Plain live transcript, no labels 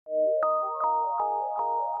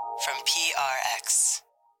from PRX.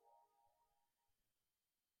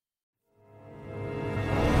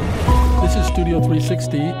 This is Studio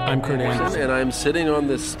 360. I'm Kurt Anderson. And I'm sitting on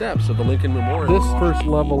the steps of the Lincoln Memorial. This first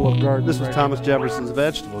level of garden. This is Thomas Jefferson's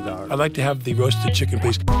vegetable garden. I'd like to have the roasted chicken,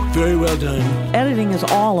 please. Very well done. Editing is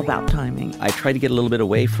all about timing. I try to get a little bit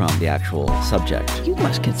away from the actual subject. You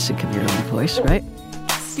must get sick of your own voice, right?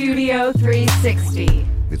 Studio 360.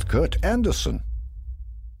 With Kurt Anderson.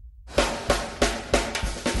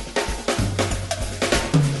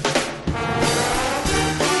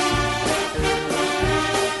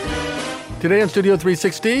 Today on Studio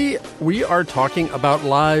 360, we are talking about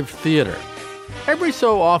live theater. Every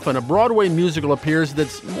so often, a Broadway musical appears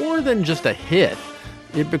that's more than just a hit.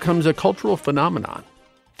 It becomes a cultural phenomenon.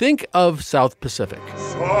 Think of South Pacific.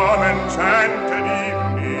 Some enchanted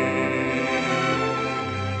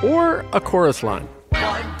evening. Or a chorus line.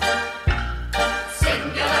 One,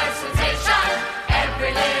 singular sensation,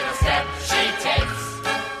 every little step she takes.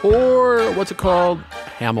 Or what's it called?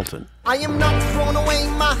 Hamilton. I am not throwing away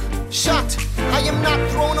my shot. I am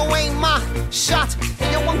not throwing away my shot.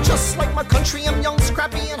 Yo, I'm just like my country. I'm young,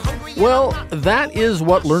 scrappy, and hungry. Well, that is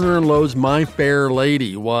what Lerner and Loewe's My Fair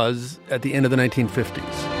Lady was at the end of the 1950s.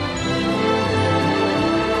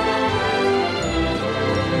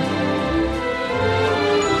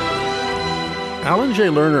 Alan J.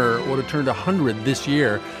 Lerner would have turned 100 this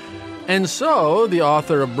year. And so, the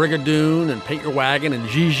author of Brigadoon and Paint Your Wagon and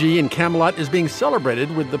Gigi and Camelot is being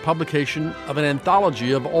celebrated with the publication of an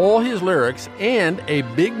anthology of all his lyrics and a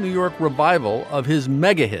big New York revival of his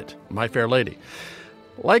mega hit, My Fair Lady.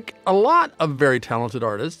 Like a lot of very talented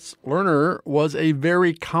artists, Lerner was a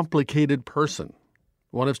very complicated person.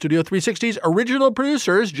 One of Studio 360's original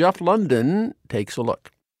producers, Jeff London, takes a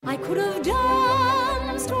look. I could have done.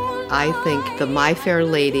 I think the My Fair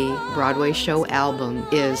Lady Broadway show album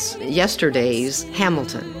is yesterday's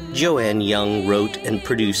Hamilton. Joanne Young wrote and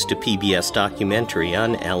produced a PBS documentary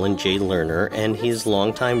on Alan J. Lerner and his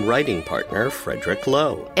longtime writing partner, Frederick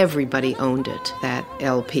Loewe. Everybody owned it, that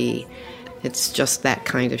LP. It's just that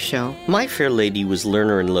kind of show. My Fair Lady was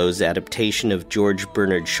Lerner and Loewe's adaptation of George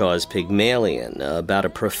Bernard Shaw's Pygmalion, about a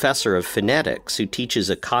professor of phonetics who teaches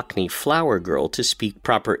a Cockney flower girl to speak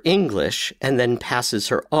proper English and then passes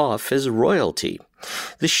her off as royalty.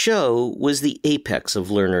 The show was the apex of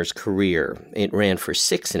Lerner's career. It ran for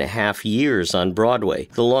 6.5 years on Broadway,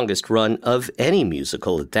 the longest run of any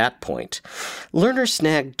musical at that point. Lerner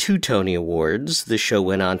snagged 2 Tony Awards. The show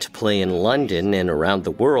went on to play in London and around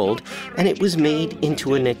the world, and it was made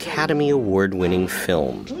into an Academy Award-winning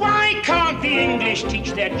film. Why can't the English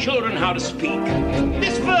teach their children how to speak?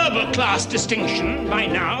 This verbal class distinction, by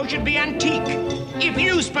now, should be antique. If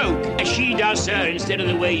you spoke as she does, sir, instead of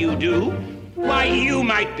the way you do, why, you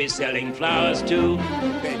might be selling flowers, too.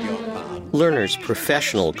 Lerner's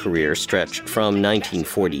professional career stretched from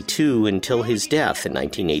 1942 until his death in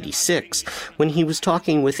 1986, when he was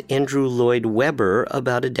talking with Andrew Lloyd Webber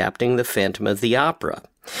about adapting The Phantom of the Opera.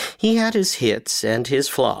 He had his hits and his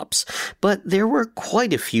flops, but there were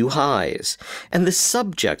quite a few highs, and the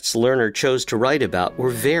subjects Lerner chose to write about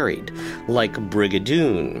were varied, like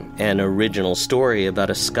Brigadoon, an original story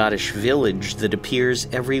about a Scottish village that appears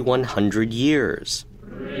every 100 years.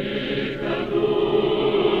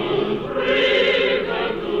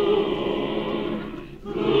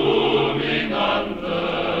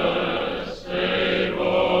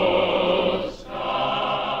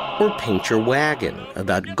 Or Paint Your Wagon,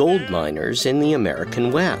 about gold miners in the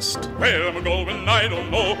American West. Where am I going? I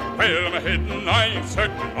don't know. Where am I heading? I ain't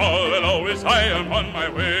certain. All that always I am on my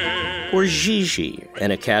way. Or Gigi,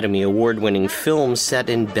 an Academy Award-winning film set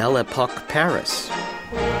in Belle Epoque Paris.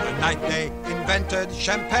 The night they invented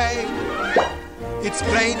champagne, it's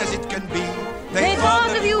plain as it can be. They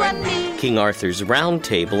thought of you and me. King Arthur's Round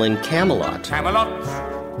Table in Camelot. Camelot.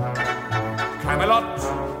 Camelot.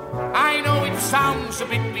 I know it sounds a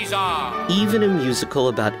bit bizarre. Even a musical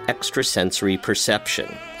about extrasensory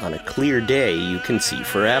perception. On a clear day, you can see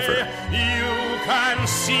forever. You can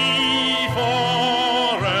see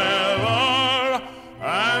forever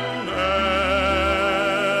and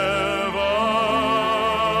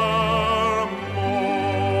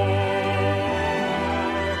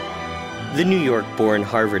The New York-born,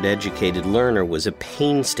 Harvard-educated Lerner was a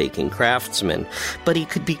painstaking craftsman, but he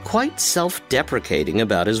could be quite self-deprecating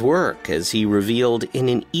about his work, as he revealed in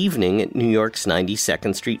an evening at New York's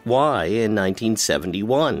 92nd Street Y in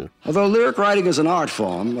 1971. Although lyric writing is an art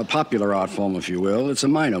form, a popular art form, if you will, it's a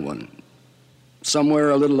minor one. Somewhere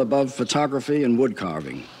a little above photography and wood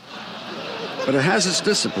carving. But it has its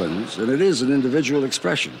disciplines, and it is an individual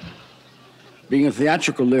expression. Being a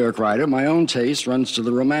theatrical lyric writer, my own taste runs to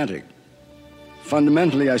the romantic.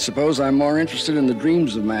 Fundamentally, I suppose I'm more interested in the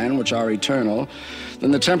dreams of man, which are eternal,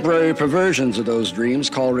 than the temporary perversions of those dreams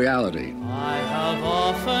called reality. I have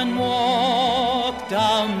often walked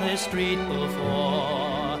down this street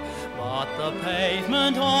before, but the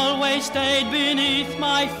pavement always stayed beneath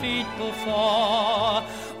my feet before.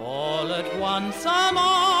 All at once am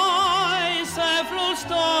I several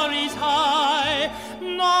stories high,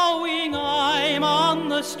 knowing I'm on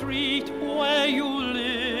the street where you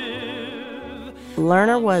live.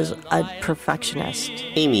 Lerner was a perfectionist.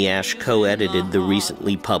 Amy Ash co-edited the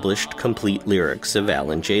recently published Complete Lyrics of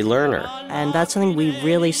Alan J. Lerner. And that's something we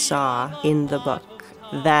really saw in the book,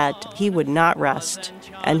 that he would not rest,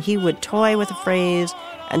 and he would toy with a phrase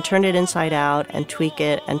and turn it inside out and tweak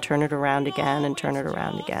it and turn it around again and turn it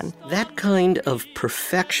around again. That kind of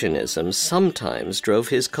perfectionism sometimes drove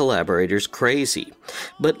his collaborators crazy,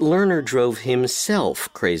 but Lerner drove himself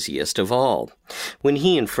craziest of all. When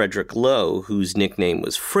he and Frederick Lowe, whose nickname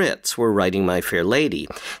was Fritz, were writing My Fair Lady,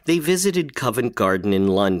 they visited Covent Garden in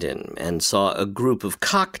London and saw a group of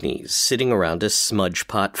cockneys sitting around a smudge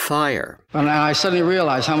pot fire. And I suddenly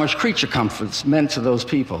realized how much creature comforts meant to those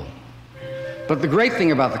people. But the great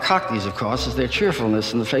thing about the Cockneys, of course, is their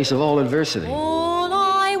cheerfulness in the face of all adversity. All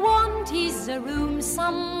I want is a room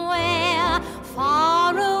somewhere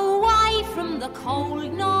far away from the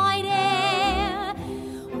cold night air,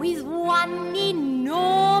 with one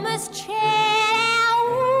enormous chair.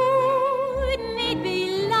 Wouldn't it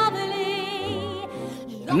be lovely?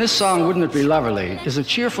 And this song, Wouldn't It Be Lovely, is a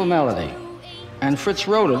cheerful melody. And Fritz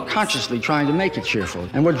wrote it consciously trying to make it cheerful.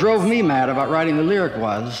 And what drove me mad about writing the lyric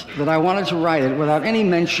was that I wanted to write it without any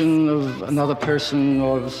mention of another person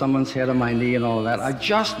or someone's head on my knee and all of that. I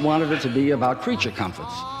just wanted it to be about creature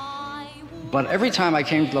comforts. But every time I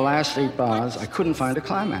came to the last 8 bars, I couldn't find a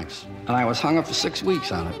climax. And I was hung up for 6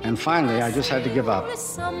 weeks on it. And finally, I just had to give up.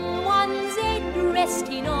 Someone's head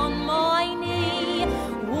resting on my knee,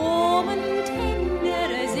 warm and tender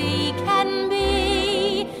as he can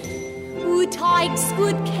be, who takes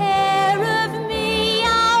good care of me.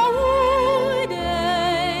 Oh,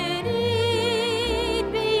 wouldn't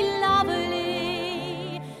it be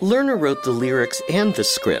lovely? Lerner wrote the lyrics and the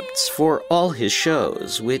scripts for all his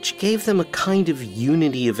shows, which gave them a kind of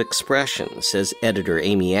unity of expression, says editor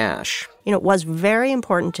Amy Ash. You know, it was very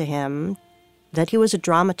important to him that he was a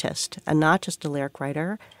dramatist and not just a lyric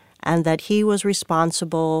writer, and that he was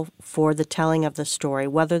responsible for the telling of the story,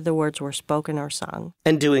 whether the words were spoken or sung.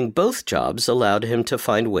 And doing both jobs allowed him to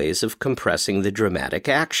find ways of compressing the dramatic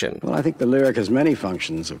action. Well, I think the lyric has many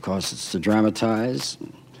functions. Of course, it's to dramatize.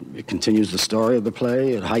 It continues the story of the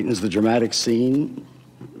play. It heightens the dramatic scene.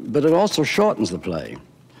 But it also shortens the play,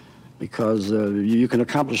 because you can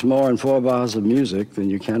accomplish more in 4 bars of music than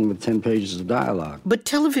you can with 10 pages of dialogue. But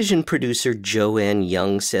television producer Joanne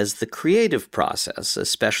Young says the creative process,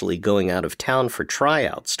 especially going out of town for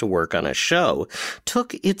tryouts to work on a show,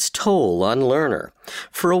 took its toll on Lerner.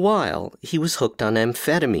 For a while, he was hooked on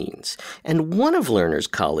amphetamines, and one of Lerner's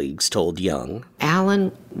colleagues told Young,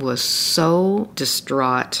 Alan was so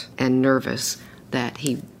distraught and nervous that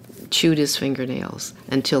he chewed his fingernails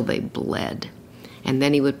until they bled. And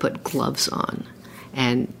then he would put gloves on,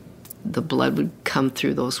 and the blood would come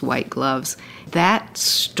through those white gloves. That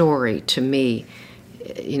story, to me,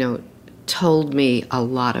 told me a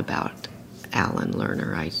lot about Alan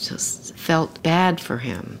Lerner. I just felt bad for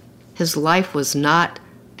him. His life was not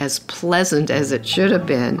as pleasant as it should have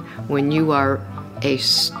been when you are a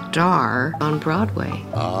star on Broadway.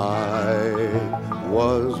 I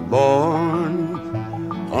was born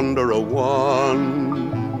under a wandering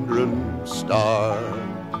star.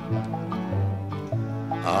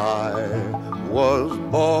 I was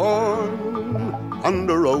born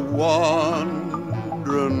under a wandering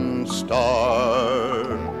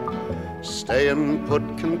star. Staying put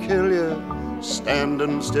can kill you,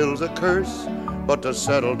 standing still's a curse. But to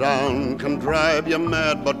settle down can drive you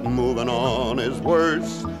mad, but moving on is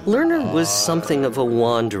worse. Lerner was something of a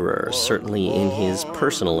wanderer, certainly in his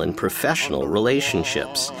personal and professional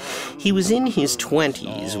relationships. He was in his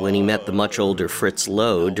 20s when he met the much older Fritz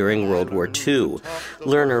Lowe during World War II.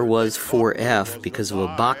 Lerner was 4F because of a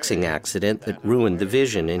boxing accident that ruined the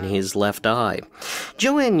vision in his left eye.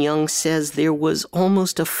 Joanne Young says there was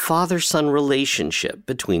almost a father-son relationship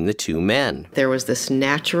between the two men. There was this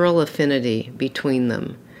natural affinity between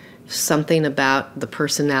them, something about the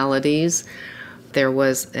personalities. There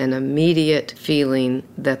was an immediate feeling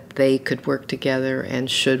that they could work together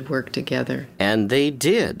and should work together. And they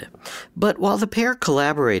did. But while the pair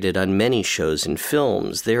collaborated on many shows and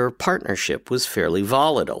films, their partnership was fairly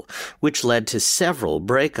volatile, which led to several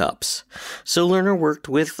breakups. So Lerner worked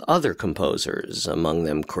with other composers, among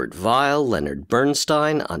them Kurt Weill, Leonard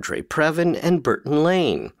Bernstein, Andre Previn, and Burton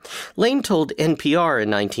Lane. Lane told NPR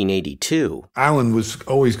in 1982, Alan was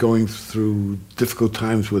always going through difficult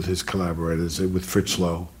times with his collaborators, with Fritz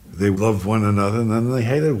Loh. They loved one another, and then they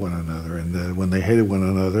hated one another. And when they hated one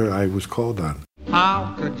another, I was called on.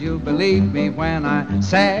 How could you believe me when I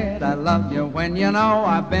said I love you, when you know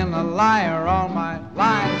I've been a liar all my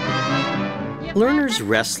life? Lerner's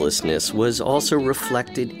restlessness was also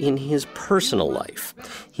reflected in his personal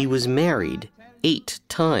life. He was married 8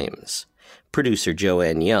 times. Producer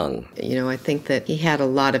Joanne Young. I think that he had a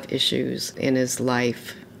lot of issues in his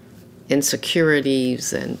life,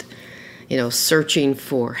 insecurities and searching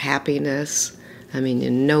for happiness.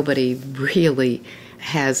 Nobody really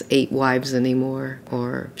has 8 wives anymore,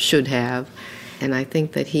 or should have. And I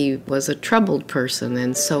think that he was a troubled person.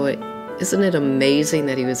 And so isn't it amazing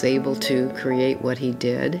that he was able to create what he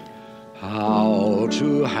did? How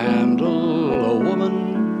to handle a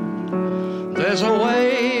woman. There's a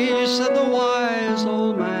way, said the wise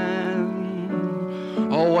old man.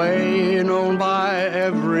 A way known by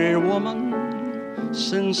every woman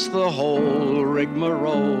since the whole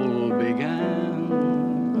rigmarole began.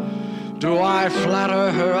 Do I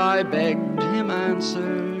flatter her, I begged him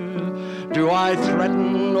answer. Do I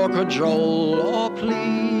threaten or cajole or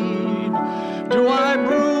plead? Do I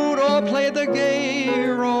brood or play the gay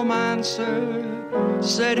romancer?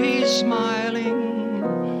 Said he smiling,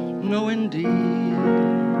 no indeed.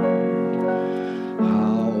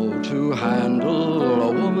 How to handle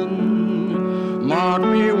a woman, mark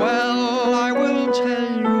me well, I will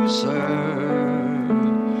tell you, sir.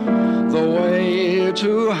 The way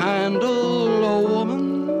to handle a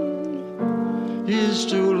woman is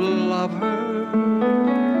to love her,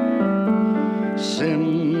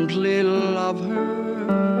 simply love her,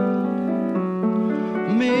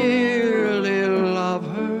 merely love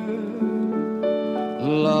her,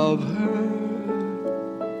 love her,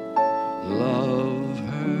 love her.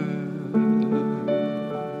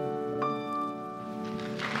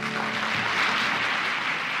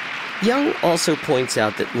 Young also points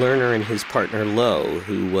out that Lerner and his partner Loh,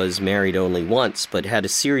 who was married only once but had a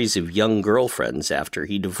series of young girlfriends after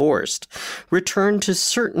he divorced, returned to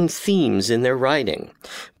certain themes in their writing.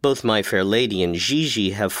 Both My Fair Lady and Gigi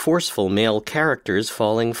have forceful male characters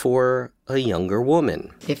falling for a younger woman.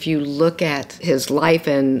 If you look at his life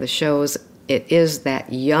and the shows, it is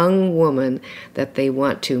that young woman that they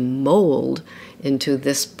want to mold into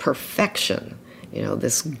this perfection,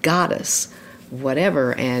 this goddess,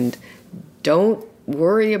 whatever, and don't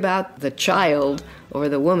worry about the child or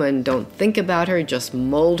the woman. Don't think about her, just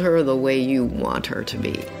mold her the way you want her to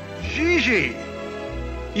be. Gigi,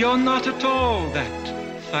 you're not at all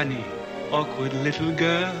that funny, awkward little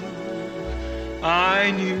girl I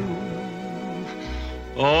knew.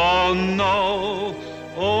 Oh no,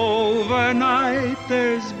 overnight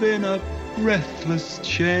there's been a breathless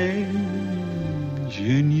change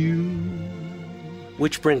in you.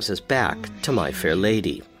 Which brings us back to My Fair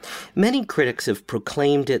Lady. Many critics have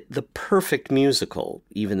proclaimed it the perfect musical,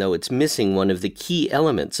 even though it's missing one of the key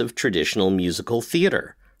elements of traditional musical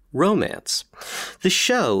theater, romance. The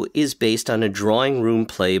show is based on a drawing room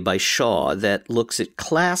play by Shaw that looks at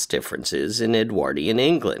class differences in Edwardian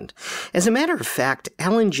England. As a matter of fact,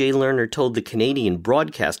 Alan J. Lerner told the Canadian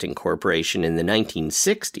Broadcasting Corporation in the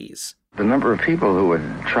 1960s, the number of people who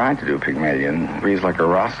had tried to do Pygmalion reads like a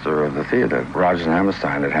roster of the theater. Rodgers and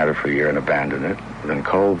Hammerstein had it for a year and abandoned it. Then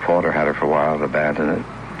Cole Porter had it for a while and abandoned it.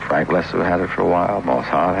 Frank Lester had it for a while. Moss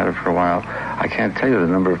Hart had it for a while. I can't tell you the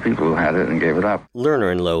number of people who had it and gave it up.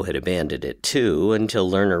 Lerner and Loh had abandoned it too,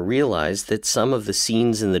 until Lerner realized that some of the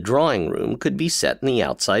scenes in the drawing room could be set in the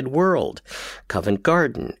outside world. Covent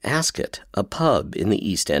Garden, Ascot, a pub in the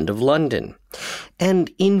East End of London.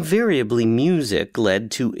 And invariably music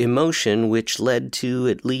led to emotion, which led to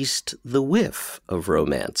at least the whiff of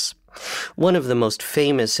romance. One of the most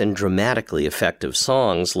famous and dramatically effective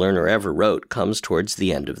songs Lerner ever wrote comes towards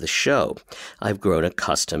the end of the show. I've grown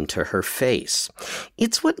accustomed to her face.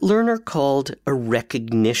 It's what Lerner called a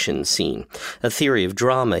recognition scene, a theory of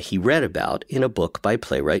drama he read about in a book by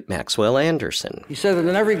playwright Maxwell Anderson. He said that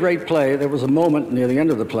in every great play, there was a moment near the end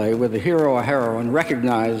of the play where the hero or heroine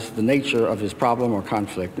recognized the nature of his problem or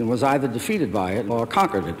conflict and was either defeated by it or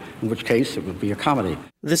conquered it, in which case it would be a comedy.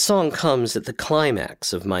 The song comes at the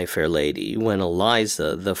climax of My Fair Lady, when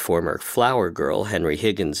Eliza, the former flower girl Henry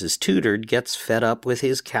Higgins is tutored, gets fed up with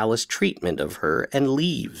his callous treatment of her and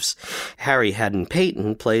leaves. Harry Haddon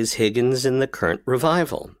Payton plays Higgins in the current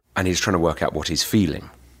revival. and he's trying to work out what he's feeling.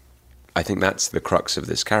 I think that's the crux of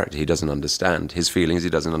this character. He doesn't understand his feelings, he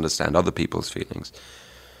doesn't understand other people's feelings.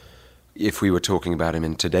 If we were talking about him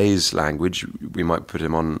in today's language, we might put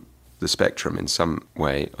him on the spectrum in some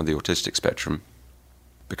way, on the autistic spectrum,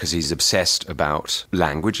 because he's obsessed about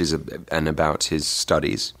language and about his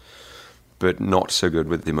studies, but not so good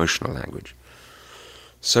with emotional language.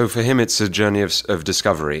 So for him, it's a journey of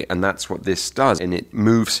discovery, and that's what this does. And it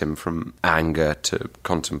moves him from anger to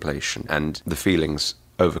contemplation, and the feelings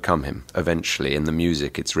overcome him. Eventually, in the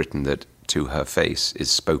music, it's written that "to her face"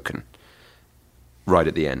 is spoken right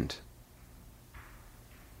at the end.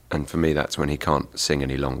 And for me, that's when he can't sing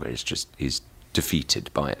any longer. He's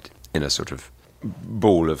defeated by it in a sort of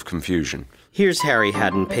ball of confusion. Here's Harry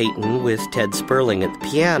Haddon Payton with Ted Sperling at the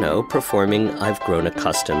piano performing "I've Grown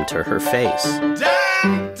Accustomed to Her Face."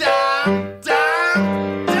 Damn, damn,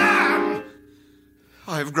 damn, damn!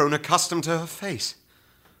 I've grown accustomed to her face.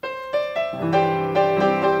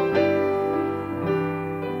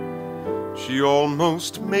 She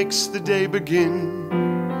almost makes the day begin.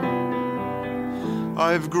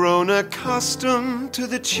 I've grown accustomed to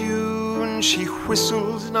the tune she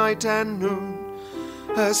whistles night and noon.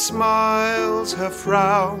 Her smiles, her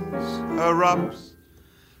frowns, her ups,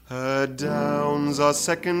 her downs are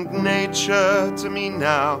second nature to me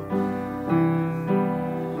now.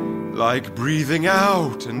 Like breathing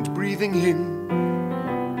out and breathing in.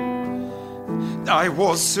 I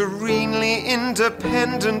was serenely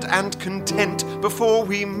independent and content before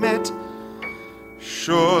we met.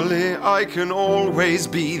 Surely I can always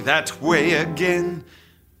be that way again.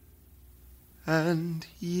 And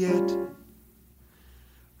yet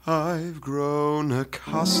I've grown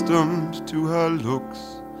accustomed to her looks,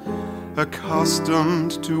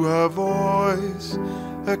 accustomed to her voice,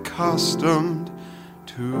 accustomed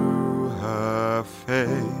to her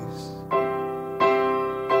face.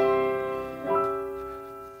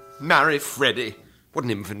 Marry Freddie. What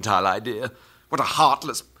an infantile idea. What a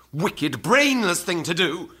heartless, wicked, brainless thing to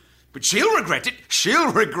do. But she'll regret it.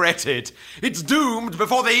 She'll regret it. It's doomed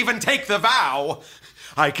before they even take the vow.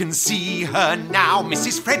 I can see her now,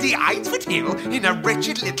 Mrs. Freddie Eidsford Hill, in a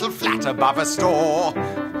wretched little flat above a store.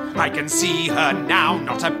 I can see her now,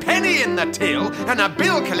 not a penny in the till, and a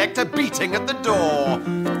bill collector beating at the door.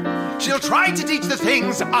 She'll try to teach the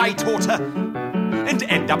things I taught her, and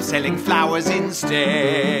end up selling flowers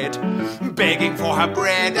instead, begging for her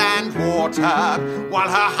bread and water, while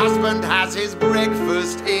her husband has his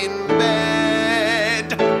breakfast in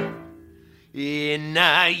bed. In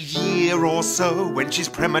a year or so, when she's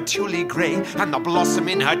prematurely grey and the blossom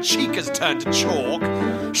in her cheek has turned to chalk,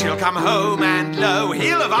 she'll come home and lo,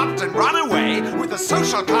 he'll have upped and run away with the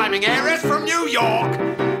social climbing heiress from New York.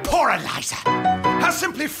 Poor Eliza! How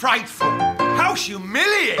simply frightful! How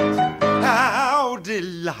humiliating! How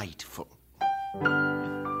delightful!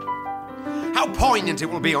 How poignant it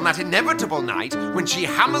will be on that inevitable night when she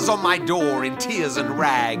hammers on my door in tears and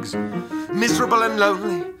rags. Miserable and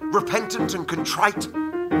lonely, repentant and contrite.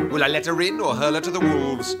 Will I let her in or hurl her to the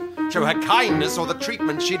wolves? Show her kindness or the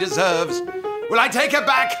treatment she deserves? Will I take her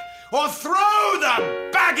back or throw the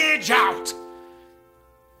baggage out?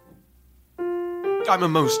 I'm a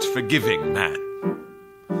most forgiving man.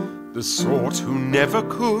 The sort who never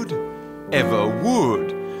could, ever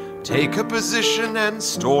would, take a position and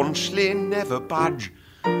staunchly never budge.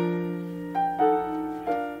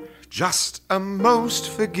 Just a most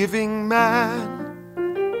forgiving man.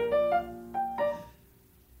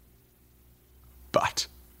 But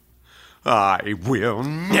I will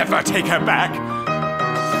never take her back.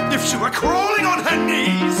 If she were crawling on her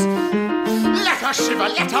knees, let her shiver,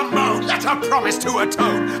 let her moan, let her promise to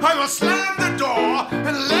atone. I will slam the door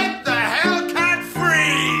and let the hellcat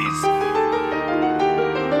freeze.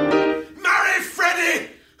 Marry Freddie!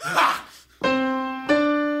 Ha!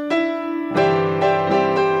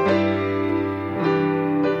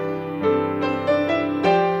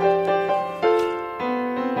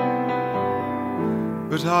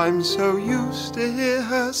 But I'm so used to hear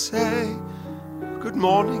her say good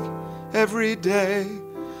morning every day.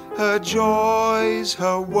 Her joys,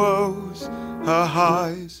 her woes, her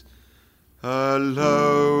highs, her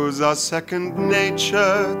lows are second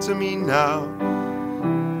nature to me now.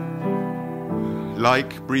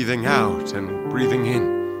 Like breathing out and breathing in.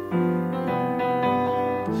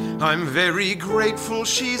 I'm very grateful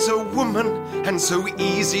she's a woman and so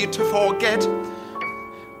easy to forget.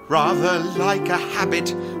 Rather like a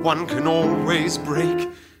habit one can always break.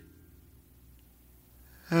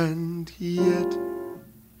 And yet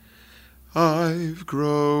I've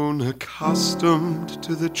grown accustomed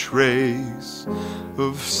to the trace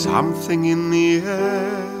of something in the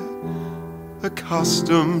air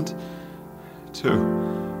accustomed to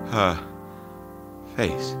her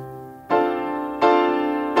face.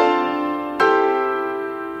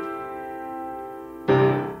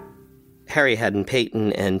 Harry Haddon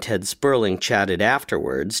Payton and Ted Sperling chatted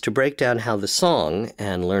afterwards to break down how the song,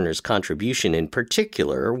 and Lerner's contribution in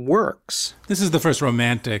particular, works. This is the first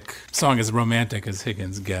romantic song as romantic as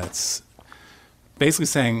Higgins gets. Basically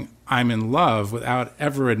saying, I'm in love without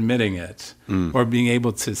ever admitting it or being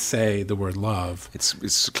able to say the word love.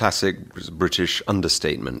 It's classic British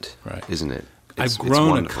understatement, right? Isn't it? I've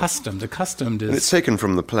grown accustomed. Accustomed is... And it's taken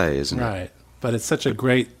from the play, isn't it? Right. But it's such a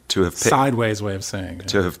great sideways way of saying it.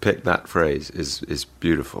 To have picked that phrase is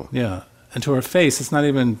beautiful. Yeah. And to her face, it's not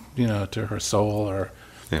even, to her soul or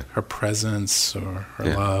her presence or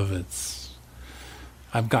her love.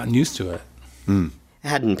 I've gotten used to it.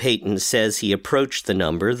 Haddon Payton says he approached the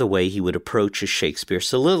number the way he would approach a Shakespeare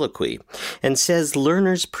soliloquy, and says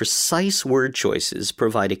Lerner's precise word choices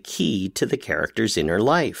provide a key to the character's inner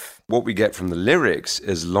life. What we get from the lyrics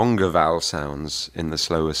is longer vowel sounds in the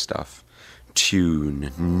slower stuff.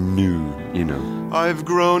 Tune, new, I've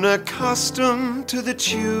grown accustomed to the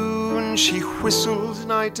tune she whistled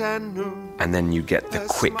night and noon. And then you get the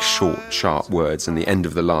quick, short, sharp words, and the end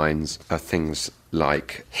of the lines are things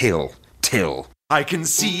like hill, till. I can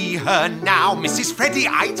see her now, Mrs. Freddie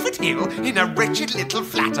Eynsford Hill, in a wretched little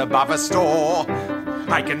flat above a store.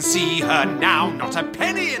 I can see her now, not a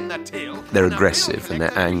penny in the till. They're aggressive and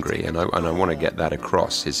they're angry, and I want to get that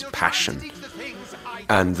across, his passion.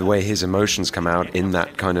 And the way his emotions come out in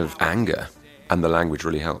that kind of anger, and the language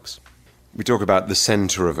really helps. We talk about the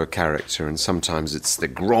center of a character, and sometimes it's the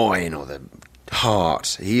groin or the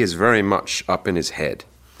heart. He is very much up in his head.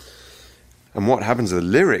 And what happens to the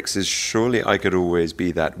lyrics is, surely I could always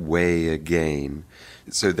be that way again.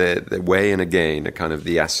 So the way and again are kind of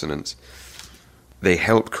the assonance. They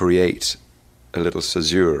help create a little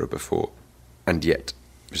caesura before, and yet,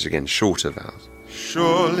 which again, shorter vowels.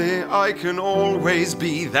 Surely I can always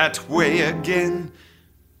be that way again,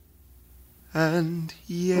 and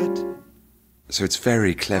yet. So it's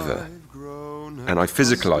very clever, and I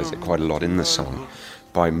physicalize it quite a lot in the song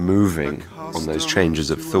by moving on those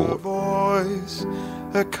changes of thought. Voice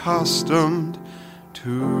accustomed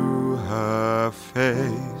to her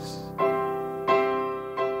face.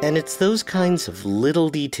 And it's those kinds of little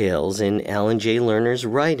details in Alan J. Lerner's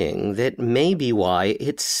writing that may be why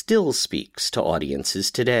it still speaks to audiences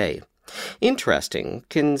today. Interesting,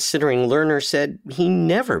 considering Lerner said he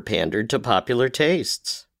never pandered to popular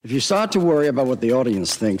tastes. If you start to worry about what the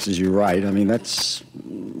audience thinks as you write,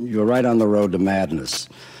 you're right on the road to madness.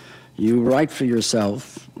 You write for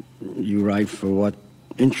yourself, you write for what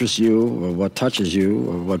interests you or what touches you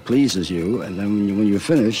or what pleases you, and then when you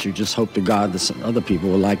finish, you just hope to God that some other people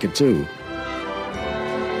will like it too.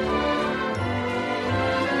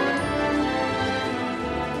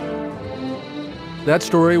 That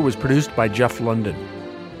story was produced by Jeff London.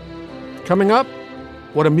 Coming up,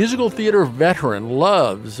 what a musical theater veteran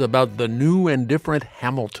loves about the new and different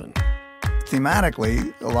Hamilton.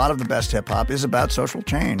 Thematically, a lot of the best hip-hop is about social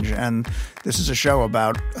change, and this is a show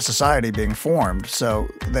about a society being formed, so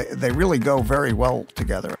they really go very well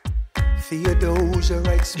together.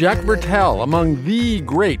 Jack Bertel, among the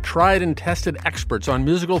great tried and tested experts on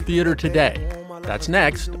musical theater today. That's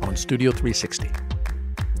next on Studio 360.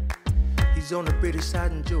 He's on the British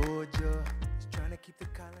side in Georgia. He's trying to keep the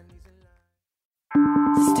colonies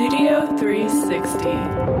alive. Studio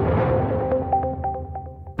 360.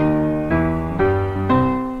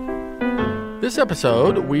 This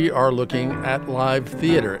episode, we are looking at live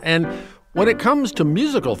theater. And when it comes to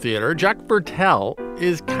musical theater, Jack Bertel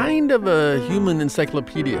is kind of a human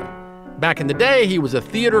encyclopedia. Back in the day, he was a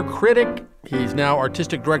theater critic. He's now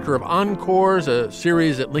artistic director of Encores, a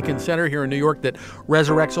series at Lincoln Center here in New York that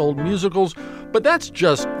resurrects old musicals. But that's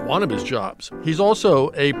just one of his jobs. He's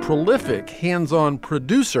also a prolific hands-on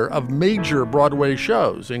producer of major Broadway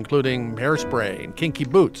shows, including Hairspray and Kinky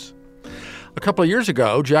Boots. A couple of years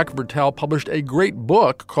ago, Jack Bertel published a great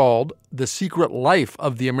book called The Secret Life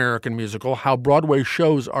of the American Musical, How Broadway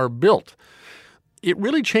Shows Are Built. It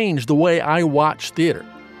really changed the way I watch theater,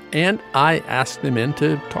 and I asked him in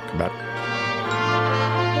to talk about it.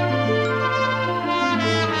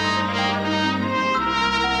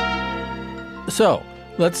 So,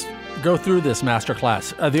 let's go through this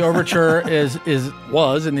masterclass. The overture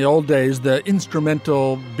was, in the old days, the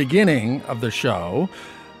instrumental beginning of the show.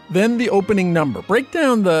 Then the opening number. Break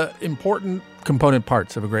down the important component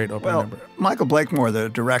parts of a great opening number. Michael Blakemore, the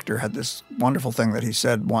director, had this wonderful thing that he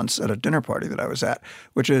said once at a dinner party that I was at,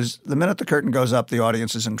 which is the minute the curtain goes up, the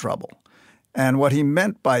audience is in trouble. And what he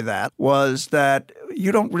meant by that was that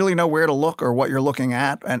you don't really know where to look or what you're looking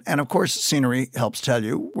at. And of course, scenery helps tell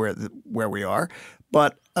you where we are.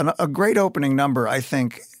 But a great opening number, I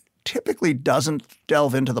think, typically doesn't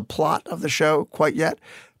delve into the plot of the show quite yet,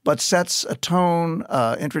 but sets a tone,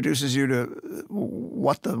 introduces you to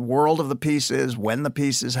what the world of the piece is, when the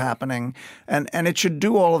piece is happening. And it should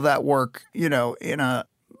do all of that work, in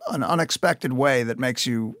an unexpected way that makes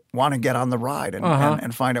you want to get on the ride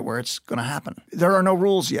and find out where it's going to happen. There are no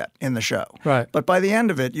rules yet in the show. Right. But by the end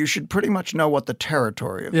of it, you should pretty much know what the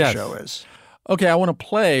territory of the show is. Okay, I want to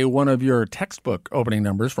play one of your textbook opening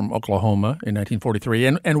numbers from Oklahoma in 1943.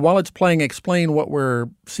 And while it's playing, explain what we're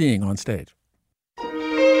seeing on stage.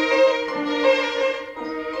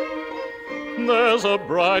 There's a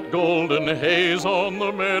bright golden haze on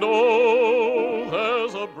the meadow.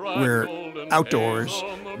 There's a bright We're outdoors,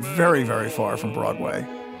 very, very far from Broadway.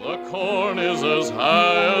 The corn is as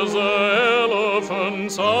high as an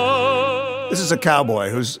elephant's eye. This is a cowboy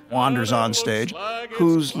who wanders on stage,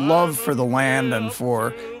 whose love for the land and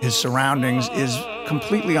for his surroundings is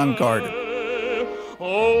completely unguarded.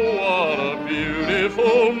 Oh, what a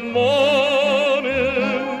beautiful morning.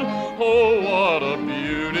 Oh, what a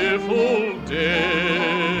beautiful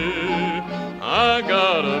day. I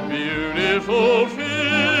got a beautiful feeling,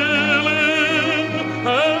 and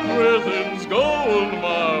everything's going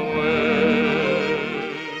my way.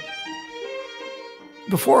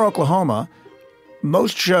 Before Oklahoma,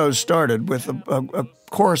 most shows started with a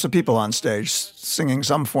chorus of people on stage singing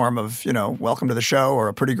some form of, welcome to the show or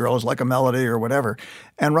A Pretty Girl Is Like a Melody or whatever.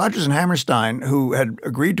 And Rodgers and Hammerstein, who had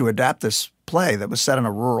agreed to adapt this play that was set on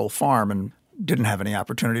a rural farm and didn't have any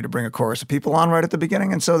opportunity to bring a chorus of people on right at the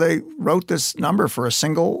beginning. And so they wrote this number for a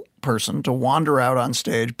single person to wander out on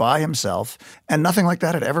stage by himself. And nothing like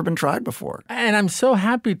that had ever been tried before. And I'm so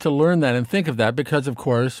happy to learn that and think of that because, of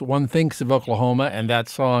course, one thinks of Oklahoma and that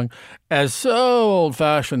song as so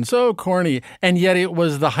old-fashioned, so corny. And yet it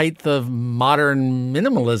was the height of modern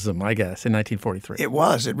minimalism, I guess, in 1943. It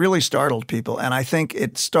was. It really startled people. And I think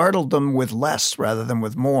it startled them with less rather than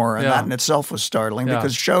with more. And that in itself was startling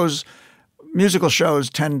because musical shows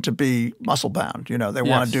tend to be muscle-bound. They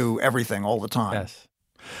want to do everything all the time. Yes.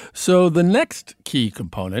 So the next key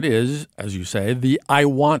component is, as you say, the I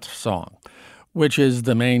Want song, which is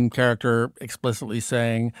the main character explicitly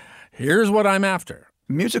saying, here's what I'm after.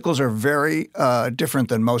 Musicals are very different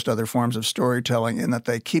than most other forms of storytelling in that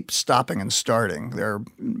they keep stopping and starting. There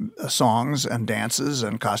are songs and dances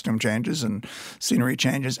and costume changes and scenery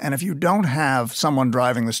changes. And if you don't have someone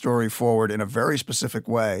driving the story forward in a very specific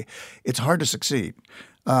way, it's hard to succeed.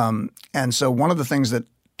 And so one of the things that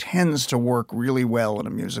tends to work really well in a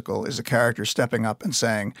musical is a character stepping up and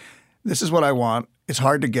saying, this is what I want. It's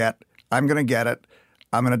hard to get. I'm going to get it.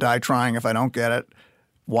 I'm going to die trying if I don't get it.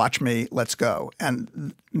 Watch me, let's go.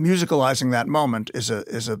 And musicalizing that moment is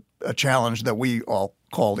a challenge that we all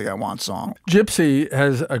call the I Want song. Gypsy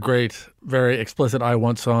has a great, very explicit I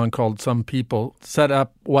Want song called Some People Set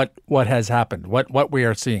Up What Has Happened, what we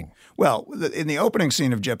are seeing. Well, in the opening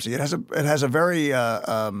scene of Gypsy, it has a very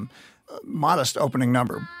modest opening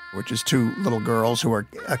number, which is two little girls who are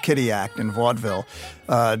a kiddie act in vaudeville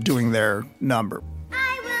doing their number.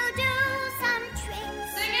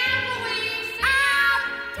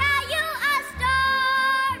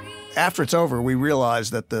 After it's over, we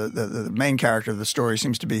realize that the main character of the story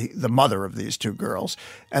seems to be the mother of these two girls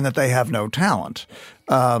and that they have no talent.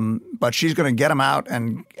 But she's going to get them out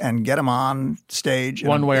and get them on stage.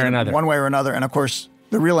 One way or another. One way or another. And, of course,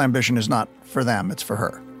 the real ambition is not for them. It's for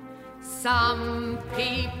her. Some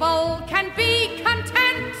people can be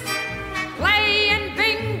content playing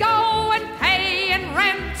bingo and paying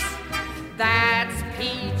rent. That's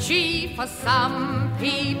peachy for some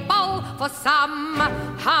people, for some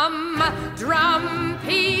humdrum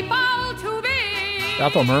people to be.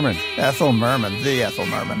 Ethel Merman. Ethel Merman, the Ethel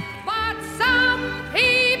Merman. But some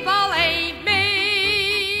people ain't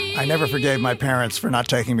me. I never forgave my parents for not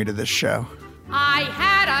taking me to this show. I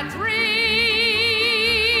had a dream,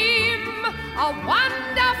 a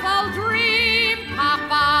wonderful dream,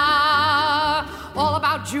 Papa. All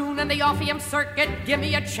about June and the Orpheum Circuit. Give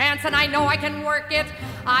me a chance and I know I can work it.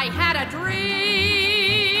 I had a dream,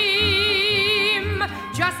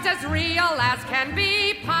 just as real as can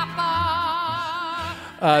be, Papa.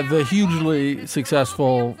 The hugely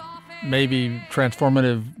successful, maybe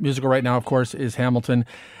transformative musical right now, of course, is Hamilton.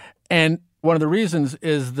 And one of the reasons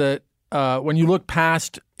is that when you look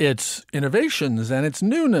past its innovations and its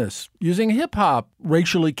newness, using hip-hop,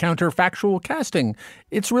 racially counterfactual casting,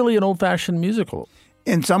 it's really an old-fashioned musical.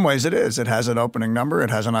 In some ways it is. It has an opening number. It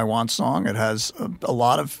has an I Want song. It has a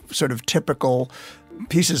lot of sort of typical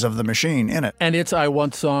pieces of the machine in it. And its I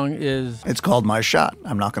Want song is? It's called My Shot.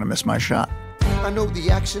 I'm Not Gonna Miss My Shot. I know the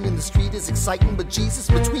action in the street is exciting, but Jesus,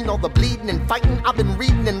 between all the bleeding and fighting, I've been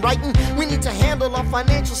reading and writing. We need to handle our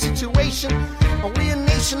financial situation. Are we a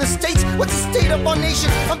nation of states? What's the state of our nation?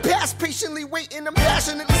 I'm past patiently waiting, I'm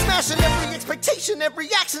passionately smashing every expectation, every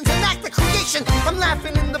action's an act of creation. I'm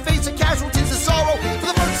laughing in the face of casualties of sorrow. For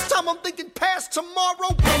the first time I'm thinking past tomorrow.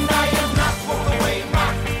 And I am not throwing away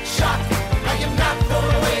my shot. I am not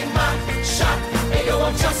throwing away my shot. Hey yo,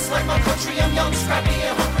 I'm just like my country, I'm young, scrappy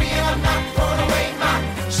and hungry, and I'm not throwing away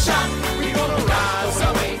my shot. We gonna rise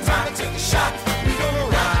away, time to take a shot. We gonna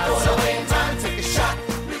rise away, time to take a shot.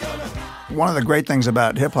 One of the great things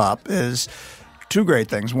about hip-hop is two great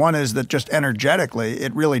things. One is that just energetically,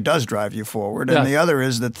 it really does drive you forward. And the other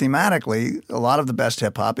is that thematically, a lot of the best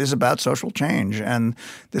hip-hop is about social change. And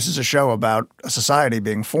this is a show about a society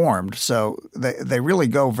being formed. So they really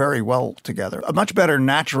go very well together. A much better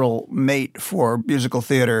natural mate for musical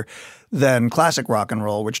theater than classic rock and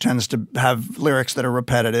roll, which tends to have lyrics that are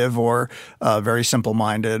repetitive or very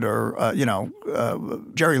simple-minded. Or,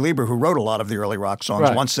 Jerry Lieber, who wrote a lot of the early rock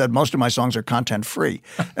songs, once said, most of my songs are content-free.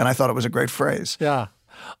 And I thought it was a great phrase. Yeah.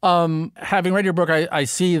 Having read your book, I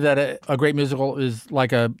see that a great musical is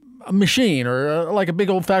like a machine or like a big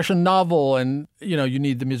old-fashioned novel, and you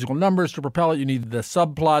need the musical numbers to propel it. You need the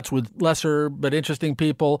subplots with lesser but interesting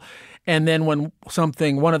people, and then when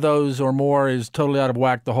one of those or more is totally out of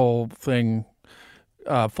whack, the whole thing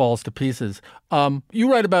falls to pieces.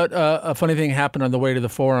 You write about a funny thing happened on the way to the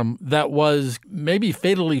Forum that was maybe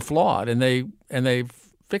fatally flawed, and they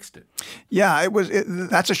fixed it. Yeah,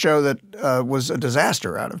 that's a show that was a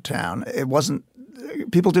disaster out of town. It wasn't.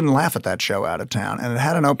 People didn't laugh at that show out of town, and it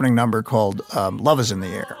had an opening number called Love is in the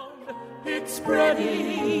Air. It's spreading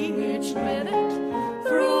each minute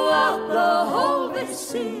throughout the whole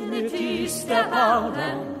vicinity. Step out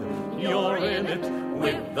and you're in it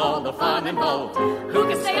with all the fun involved. Who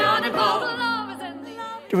can stay uninvolved? Love is in the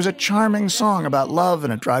air. It was a charming song about love,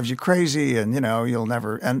 and it drives you crazy, and you'll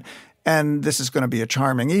never and this is going to be a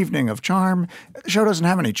charming evening of charm. The show doesn't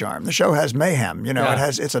have any charm. The show has mayhem.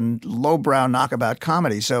 It's a lowbrow knockabout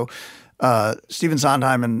comedy. So Stephen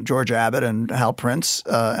Sondheim and George Abbott and Hal Prince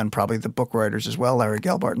and probably the book writers as well, Larry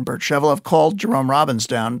Gelbart and Burt Sheveloff, called Jerome Robbins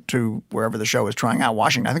down to wherever the show was trying out,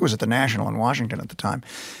 Washington. I think it was at the National in Washington at the time.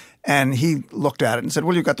 And he looked at it and said,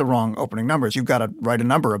 well, you've got the wrong opening numbers. You've got to write a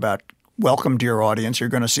number about welcome, dear audience, you're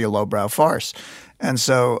going to see a lowbrow farce. And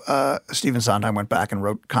so Stephen Sondheim went back and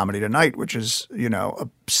wrote Comedy Tonight, which is, a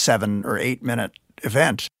 7 or 8 minute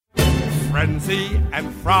event. Frenzy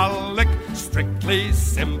and frolic, strictly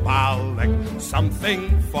symbolic,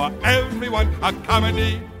 something for everyone, a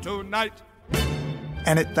comedy tonight.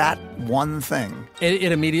 And that one thing.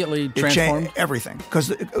 It immediately transformed? It changed everything. Because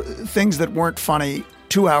things that weren't funny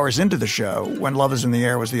 2 hours into the show, when Love is in the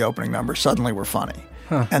Air was the opening number, suddenly were funny.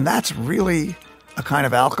 Huh. And that's really a kind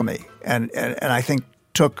of alchemy. And I think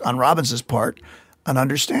took, on Robbins' part, an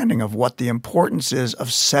understanding of what the importance is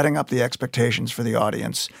of setting up the expectations for the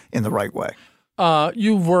audience in the right way.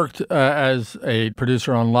 You've worked as a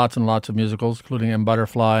producer on lots and lots of musicals, including M.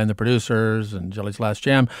 Butterfly and The Producers and Jelly's Last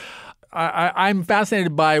Jam. I'm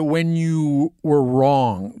fascinated by when you were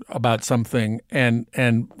wrong about something and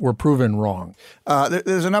were proven wrong.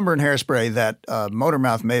 There's a number in Hairspray that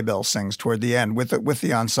Motormouth Maybelle sings toward the end with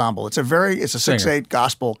the ensemble. It's a 6/8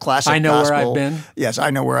 gospel, classic gospel. I Know Where I've Been? Yes, I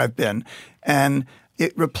Know Where I've Been. And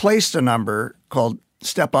it replaced a number called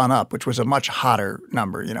Step On Up, which was a much hotter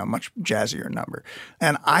number, much jazzier number.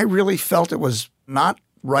 And I really felt it was not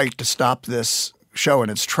right to stop this show in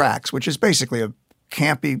its tracks, which is basically a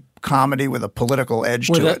campy comedy with a political edge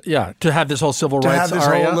to it. Yeah, to have this whole civil rights aria. To have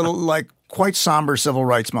this whole little, quite somber civil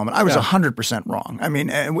rights moment. I was 100% wrong. I mean,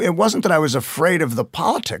 it wasn't that I was afraid of the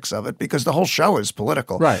politics of it, because the whole show is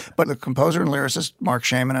political. Right. But the composer and lyricist, Mark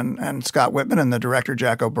Shaman and Scott Whitman, and the director,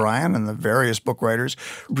 Jack O'Brien, and the various book writers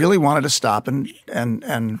really wanted to stop and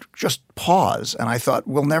just pause. And I thought,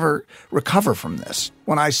 we'll never recover from this.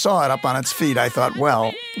 When I saw it up on its feet, I thought,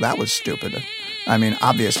 well, that was stupid. I mean,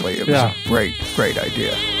 obviously, it was a great, great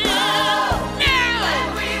idea.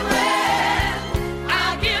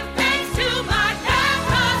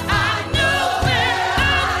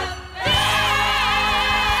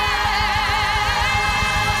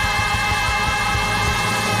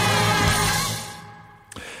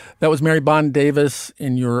 That was Mary Bond Davis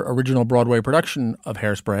in your original Broadway production of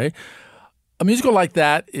Hairspray. A musical like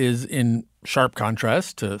that is in sharp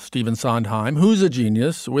contrast to Stephen Sondheim, who's a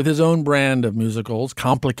genius with his own brand of musicals,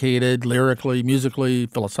 complicated lyrically, musically,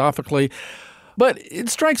 philosophically. But it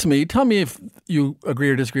strikes me, tell me if you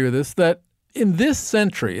agree or disagree with this, that In this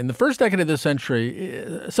century, in the first decade of this century,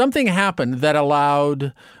 something happened that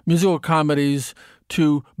allowed musical comedies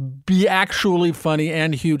to be actually funny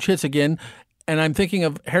and huge hits again. And I'm thinking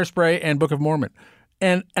of Hairspray and Book of Mormon.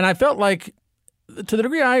 And I felt like, to the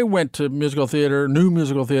degree I went to musical theater, new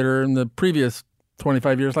musical theater in the previous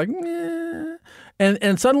 25 years, like, eh.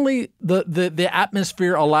 And suddenly the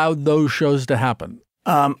atmosphere allowed those shows to happen.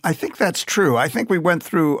 I think that's true. I think we went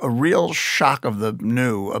through a real shock of the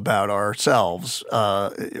new about ourselves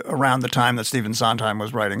around the time that Stephen Sondheim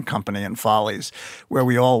was writing Company and Follies, where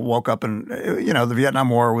we all woke up and, the Vietnam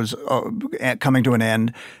War was coming to an end.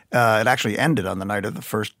 It actually ended on the night of the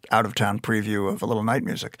first out-of-town preview of A Little Night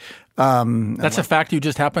Music. That's a fact you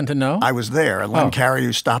just happened to know? I was there. And Len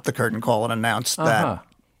Cariou stopped the curtain call and announced that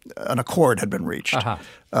an accord had been reached. It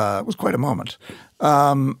was quite a moment.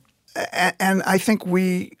 And I think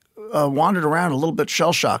we wandered around a little bit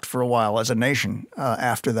shell-shocked for a while as a nation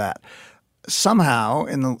after that. Somehow,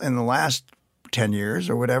 in the last 10 years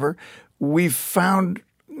or whatever, we've found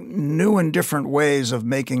new and different ways of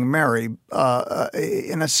making merry.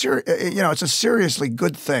 It's a seriously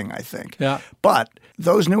good thing, I think. Yeah. But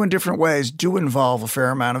those new and different ways do involve a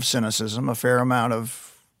fair amount of cynicism, a fair amount of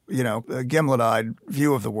a gimlet-eyed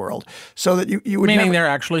view of the world, so that you would meaning they're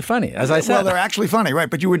actually funny, as I said. Well, they're actually funny, right?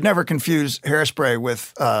 But you would never confuse Hairspray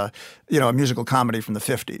with a musical comedy from the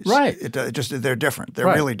 50s. Right. They're different. They're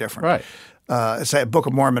really different. Right. Say Book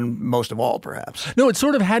of Mormon most of all, perhaps. No, it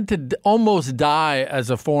sort of had to almost die as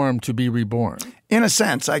a form to be reborn. In a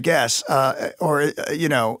sense, I guess, the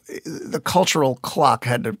cultural clock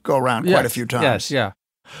had to go around quite a few times. Yes, yeah.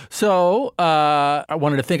 So I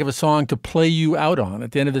wanted to think of a song to play you out on.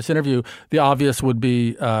 At the end of this interview, the obvious would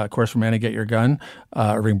be, of course, from Annie Get Your Gun,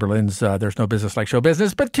 Irving Berlin's There's No Business Like Show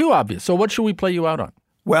Business, but too obvious. So what should we play you out on?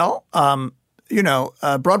 Well,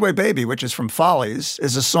 Broadway Baby, which is from Follies,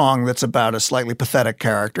 is a song that's about a slightly pathetic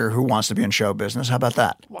character who wants to be in show business. How about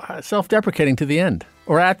that? Self-deprecating to the end,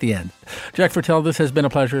 or at the end. Jack Fertel, this has been a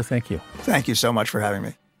pleasure. Thank you. Thank you so much for having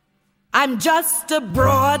me. I'm just a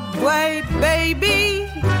Broadway baby,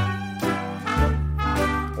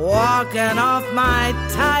 walking off my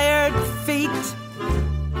tired feet,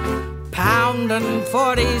 pounding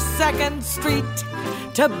 42nd Street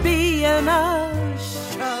to be in a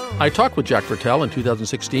show. I talked with Jack Fertel in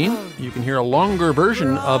 2016. You can hear a longer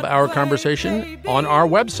version of our conversation on our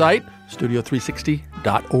website,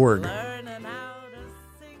 studio360.org.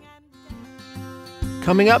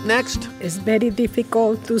 Coming up next. It's very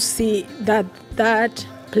difficult to see that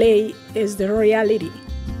play is the reality.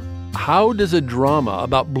 How does a drama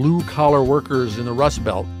about blue-collar workers in the Rust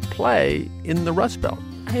Belt play in the Rust Belt?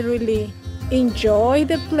 I really enjoy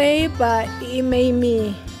the play, but it made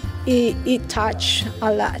me, it touched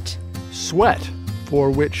a lot. Sweat, for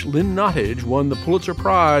which Lynn Nottage won the Pulitzer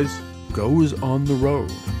Prize, goes on the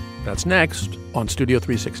road. That's next on Studio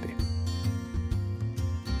 360.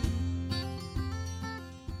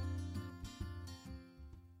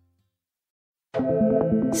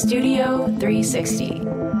 Studio 360.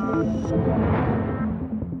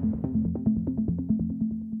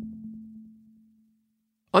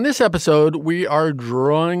 On this episode, we are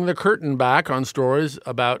drawing the curtain back on stories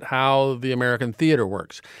about how the American theater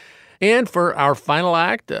works. And for our final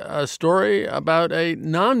act, a story about a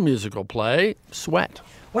non-musical play, Sweat.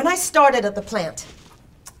 When I started at the plant,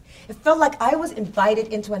 it felt like I was invited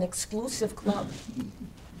into an exclusive club.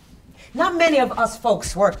 Not many of us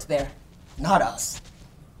folks worked there. Not us.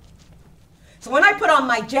 So when I put on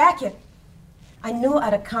my jacket, I knew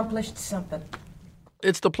I'd accomplished something.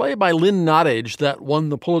 It's the play by Lynn Nottage that won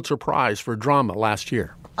the Pulitzer Prize for drama last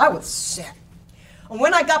year. I was sick. And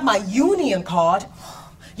when I got my union card,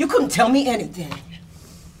 you couldn't tell me anything.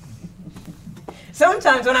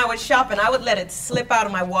 Sometimes when I was shopping, I would let it slip out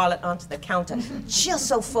of my wallet onto the counter, just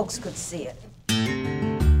so folks could see it.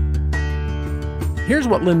 Here's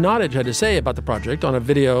what Lynn Nottage had to say about the project on a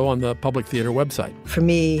video on the Public Theater website. For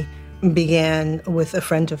me, began with a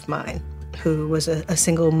friend of mine who was a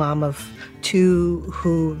single mom of two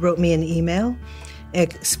who wrote me an email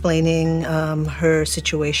explaining her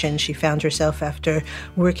situation. She found herself after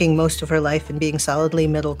working most of her life and being solidly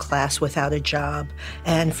middle class without a job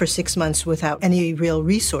and for 6 months without any real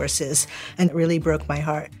resources, and it really broke my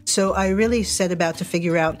heart. So I really set about to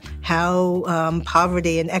figure out how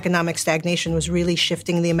poverty and economic stagnation was really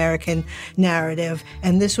shifting the American narrative.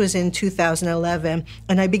 And this was in 2011.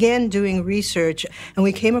 And I began doing research, and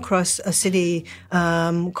we came across a city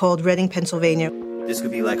called Reading, Pennsylvania. This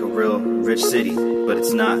could be like a real rich city, but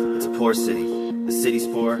it's not. It's a poor city. The city's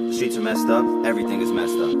poor, the streets are messed up, everything is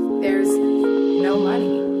messed up. There's no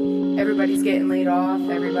money. Everybody's getting laid off.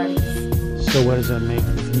 Everybody's So what does that make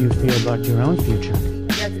you feel about your own future?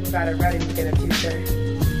 Nothing about it, ready to get a future.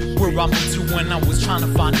 Where I moved to when I was trying to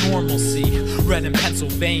find normalcy. Reading,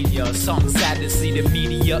 Pennsylvania, something sad to see. The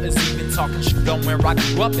media is even talking shit on where I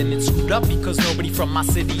grew up, and it's screwed up because nobody from my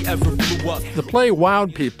city ever blew up. The play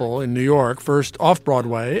wowed people in New York, first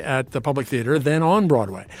off-Broadway at the Public Theater, then on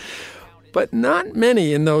Broadway. But not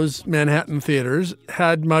many in those Manhattan theaters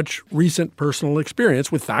had much recent personal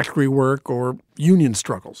experience with factory work or union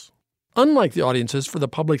struggles, unlike the audiences for the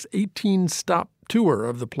Public's 18-stop tour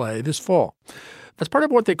of the play this fall. As part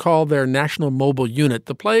of what they call their National Mobile Unit,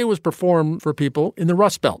 the play was performed for people in the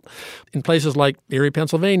Rust Belt, in places like Erie,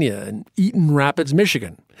 Pennsylvania, and Eaton Rapids,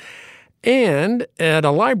 Michigan, and at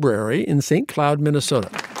a library in St. Cloud,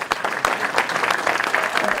 Minnesota.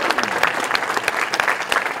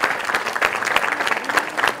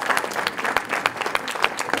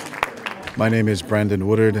 My name is Brandon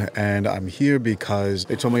Woodard, and I'm here because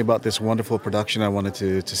they told me about this wonderful production. I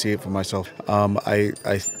wanted to see it for myself.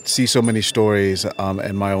 I see so many stories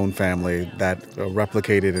in my own family that are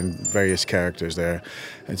replicated in various characters there.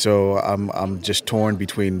 And so I'm just torn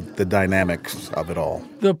between the dynamics of it all.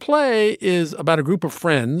 The play is about a group of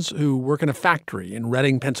friends who work in a factory in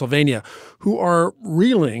Reading, Pennsylvania, who are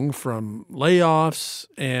reeling from layoffs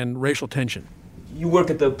and racial tension. You work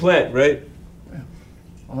at the plant, right?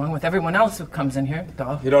 Along with everyone else who comes in here,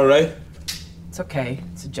 duh. You all right? It's okay.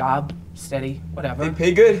 It's a job, steady, whatever. They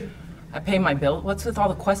pay good? I pay my bill. What's with all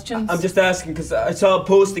the questions? I'm just asking because I saw a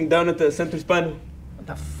posting down at the Center Spinal. What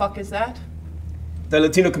the fuck is that? The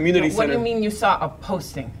Latino Community What Center. do you mean you saw a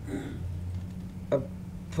posting? A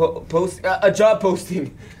job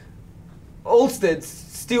posting. Olsted's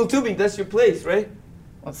Steel Tubing, that's your place, right?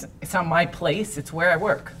 Well, it's not my place. It's where I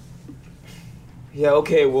work. Yeah,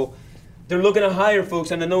 okay, well, they're looking to hire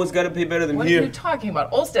folks, and I know it's got to pay better than What here. are you talking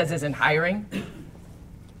about? Olsted's isn't hiring.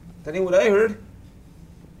 That ain't what I heard.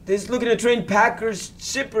 They're just looking to train packers,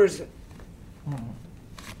 shippers.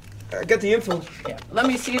 I got the info. Yeah, let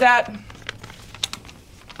me see that.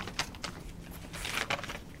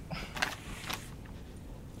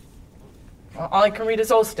 Well, all I can read is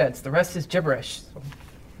Olsted's. The rest is gibberish.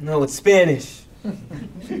 No, it's Spanish.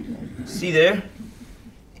 See there?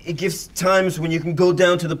 It gives times when you can go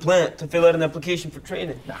down to the plant to fill out an application for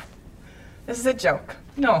training. Nah. This is a joke.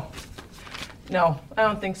 No, I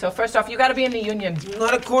don't think so. First off, you gotta be in the union.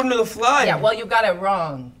 Not according to the flyer. Yeah, well, you got it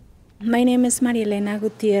wrong. My name is Marilena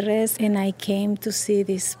Gutierrez, and I came to see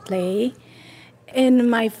this play. In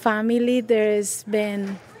my family, there's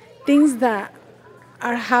been things that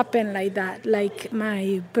are happen like that. Like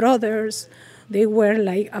my brothers, they were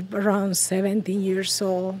like around 17 years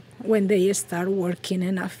old when they start working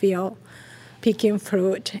in a field, picking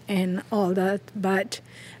fruit and all that. But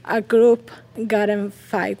a group got in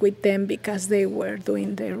fight with them because they were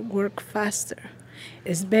doing their work faster.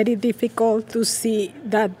 It's very difficult to see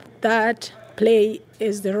that play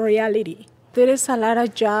is the reality. There is a lot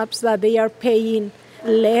of jobs that they are paying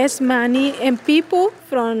less money, and people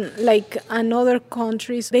from like another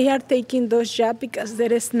countries, they are taking those jobs because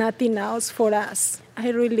there is nothing else for us. I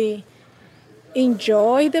really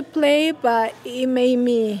enjoy the play, but it made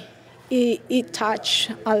me, it touched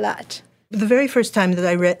a lot. The very first time that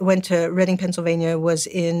I went to Reading, Pennsylvania was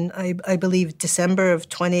in, I believe, December of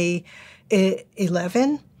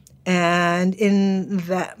 2011. And in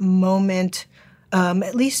that moment,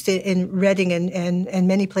 at least in Reading and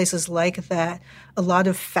many places like that, a lot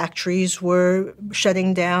of factories were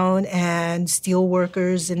shutting down, and steel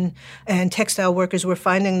workers and textile workers were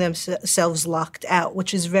finding themselves locked out,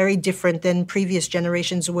 which is very different than previous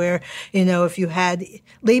generations where, you know, if you had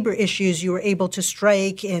labor issues, you were able to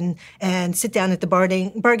strike and sit down at the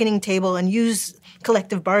bargaining table and use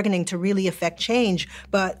collective bargaining to really affect change.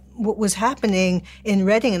 But what was happening in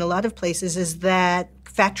Reading and a lot of places is that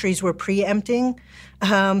factories were preempting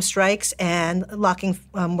strikes and locking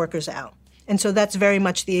workers out. And so that's very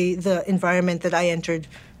much the environment that I entered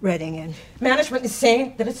Reading in. Management is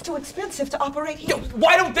saying that it's too expensive to operate here.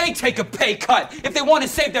 Why don't they take a pay cut if they want to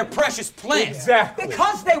save their precious plant? Exactly.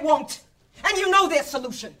 Because they won't. And you know their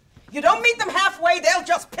solution. You don't meet them halfway, they'll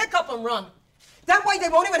just pick up and run. That way they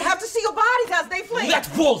won't even have to see your bodies as they flee. That's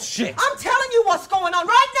bullshit. I'm telling you what's going on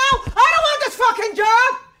right now. I don't want this fucking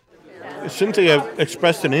job. Cynthia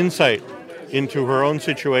expressed an insight into her own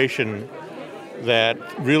situation that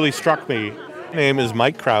really struck me. My name is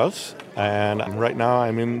Mike Krause, and right now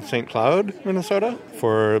I'm in St. Cloud, Minnesota,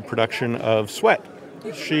 for a production of Sweat.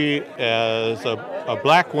 She is a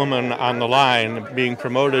black woman on the line being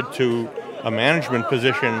promoted to a management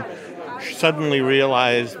position. She suddenly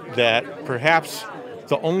realized that perhaps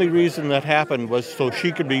the only reason that happened was so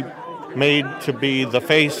she could be made to be the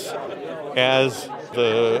face as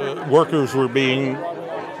the workers were being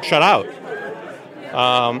shut out.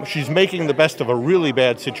 She's making the best of a really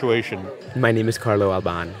bad situation. My name is Carlo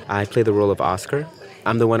Alban. I play the role of Oscar.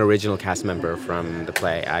 I'm the one original cast member from the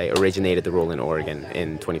play. I originated the role in Oregon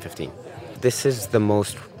in 2015. This is the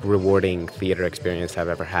most rewarding theater experience I've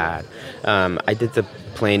ever had. I did the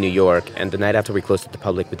play in New York, and the night after we closed it to the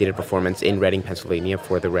public, we did a performance in Reading, Pennsylvania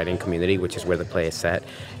for the Reading community, which is where the play is set.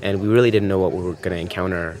 And we really didn't know what we were going to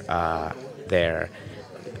encounter there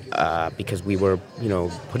because we were,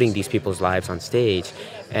 putting these people's lives on stage,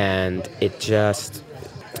 and it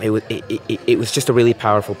was just a really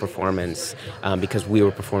powerful performance because we were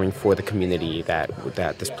performing for the community that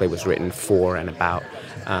this play was written for and about.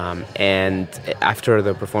 And after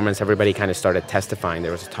the performance, everybody kind of started testifying.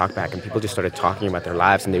 There was a talk back, and people just started talking about their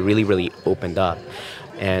lives, and they really, really opened up.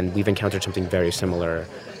 And we've encountered something very similar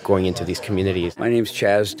going into these communities. My name's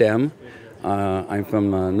Chaz Dem. I'm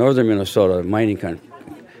from northern Minnesota, mining country.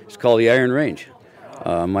 It's called the Iron Range.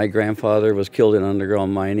 My grandfather was killed in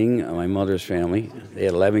underground mining, my mother's family. They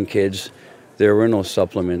had 11 kids. There were no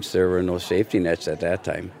supplements. There were no safety nets at that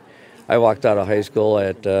time. I walked out of high school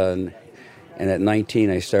and at 19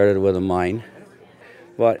 I started with a mine.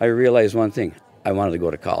 But I realized one thing. I wanted to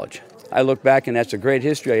go to college. I look back and that's a great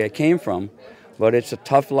history I came from, but it's a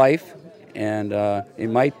tough life, and it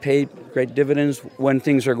might pay great dividends when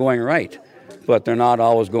things are going right, but they're not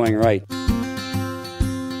always going right.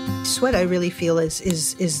 Sweat, I really feel,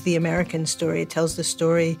 is the American story. It tells the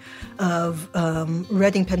story of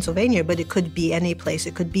Reading, Pennsylvania, but it could be any place.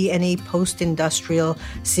 It could be any post-industrial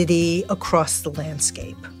city across the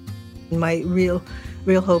landscape. My real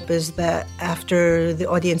hope is that after the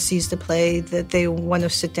audience sees the play, that they want to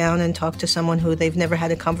sit down and talk to someone who they've never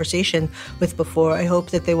had a conversation with before. I hope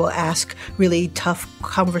that they will ask really tough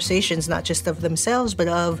conversations, not just of themselves, but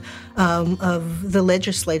of the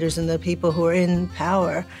legislators and the people who are in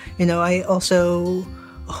power. I also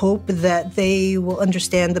hope that they will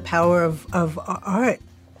understand the power of art.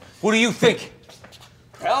 Who do you think?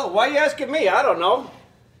 Well, why are you asking me? I don't know.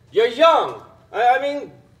 You're young. I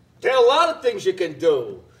mean, there are a lot of things you can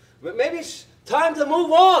do. But maybe it's time to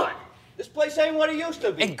move on. This place ain't what it used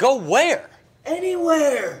to be. And go where?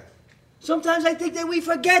 Anywhere. Sometimes I think that we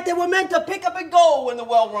forget that we're meant to pick up and go when the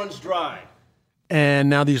well runs dry. And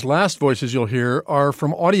now these last voices you'll hear are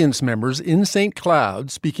from audience members in St.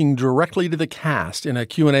 Cloud speaking directly to the cast in a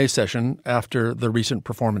Q&A session after the recent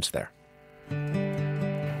performance there.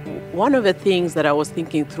 One of the things that I was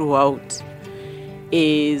thinking throughout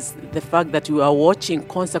is the fact that we are watching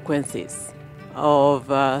consequences of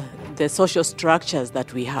the social structures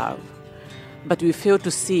that we have, but we fail to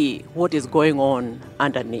see what is going on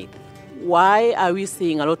underneath. Why are we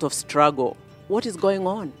seeing a lot of struggle? What is going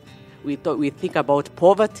on? We think about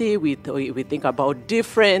poverty, we think about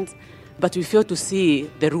difference, but we fail to see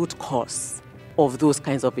the root cause of those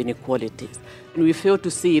kinds of inequalities. And we fail to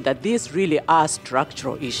see that these really are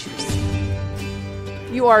structural issues.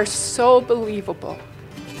 You are so believable.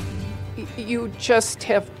 You just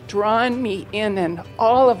have drawn me in, and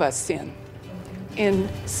all of us in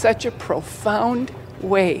such a profound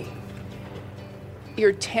way.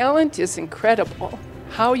 Your talent is incredible.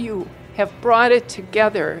 How you have brought it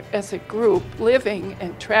together as a group, living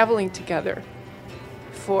and traveling together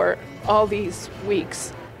for all these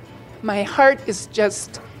weeks. My heart is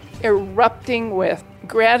just erupting with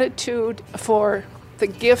gratitude for the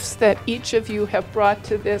gifts that each of you have brought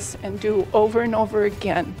to this and do over and over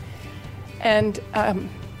again. And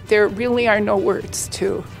there really are no words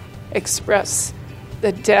to express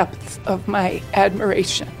the depth of my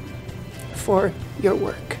admiration for your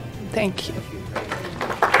work. Thank you.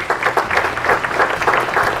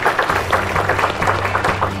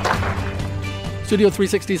 Studio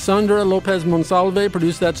 360's Sandra Lopez Monsalve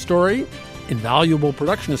produced that story. Invaluable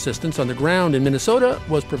production assistance on the ground in Minnesota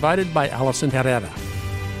was provided by Allison Herrera.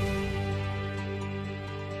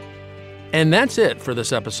 And that's it for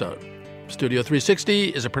this episode. Studio 360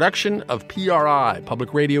 is a production of PRI,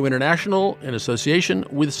 Public Radio International, in association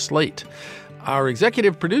with Slate. Our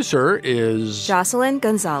executive producer is Jocelyn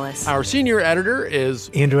Gonzalez. Our senior editor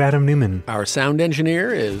is Andrew Adam Newman. Our sound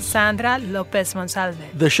engineer is Sandra Lopez Monsalve.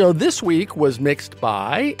 The show this week was mixed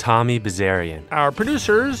by Tommy Bazarian. Our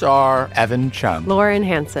producers are Evan Chung, Lauren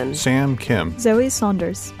Hansen, Sam Kim, Zoe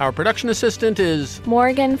Saunders. Our production assistant is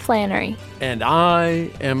Morgan Flannery. And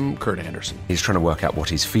I am Kurt Anderson. He's trying to work out what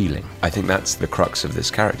he's feeling. I think that's the crux of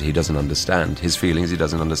this character. He doesn't understand his feelings. He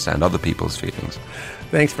doesn't understand other people's feelings.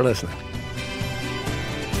 Thanks for listening.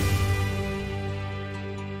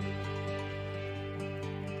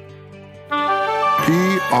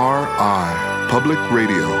 PRI, Public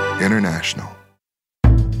Radio International.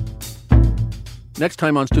 Next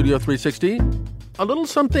time on Studio 360, a little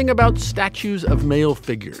something about statues of male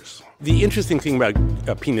figures. The interesting thing about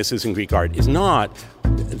penises in Greek art is not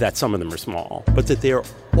that some of them are small, but that they're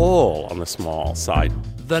all on the small side.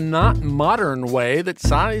 The not modern way that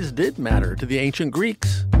size did matter to the ancient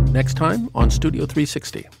Greeks. Next time on Studio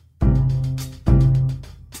 360.